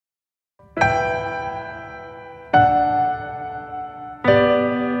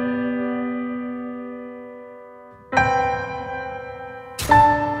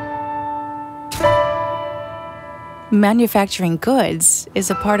Manufacturing goods is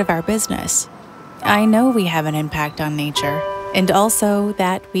a part of our business. I know we have an impact on nature, and also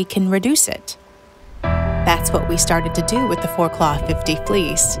that we can reduce it. That's what we started to do with the 4-Claw 50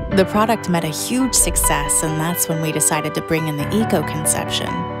 fleece. The product met a huge success, and that's when we decided to bring in the eco-conception.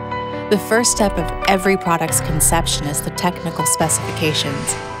 The first step of every product's conception is the technical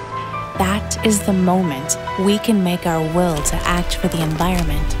specifications. That is the moment we can make our will to act for the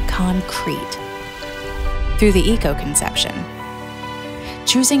environment concrete. Through the eco-conception.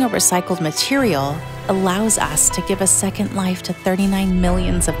 Choosing a recycled material allows us to give a second life to 39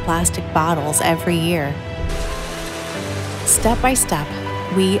 millions of plastic bottles every year. Step by step,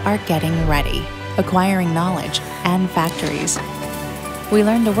 we are getting ready, acquiring knowledge and factories. We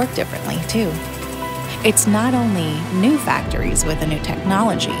learn to work differently, too. It's not only new factories with a new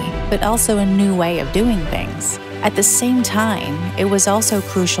technology, but also a new way of doing things. At the same time, it was also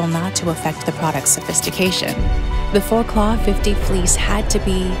crucial not to affect the product's sophistication. The 4-Claw 50 fleece had to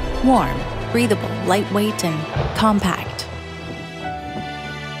be warm, breathable, lightweight, and compact.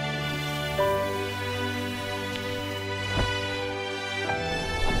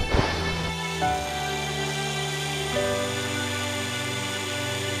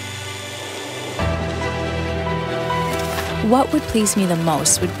 What would please me the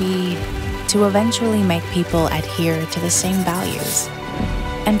most would be to eventually make people adhere to the same values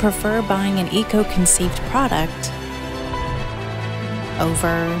and prefer buying an eco-conceived product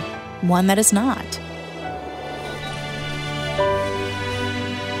over one that is not.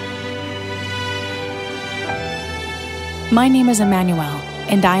 My name is Emmanuel,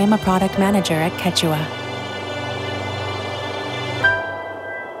 and I am a product manager at Quechua.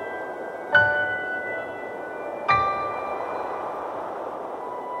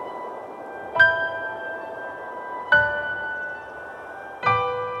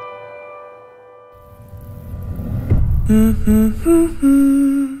 Mm-hmm.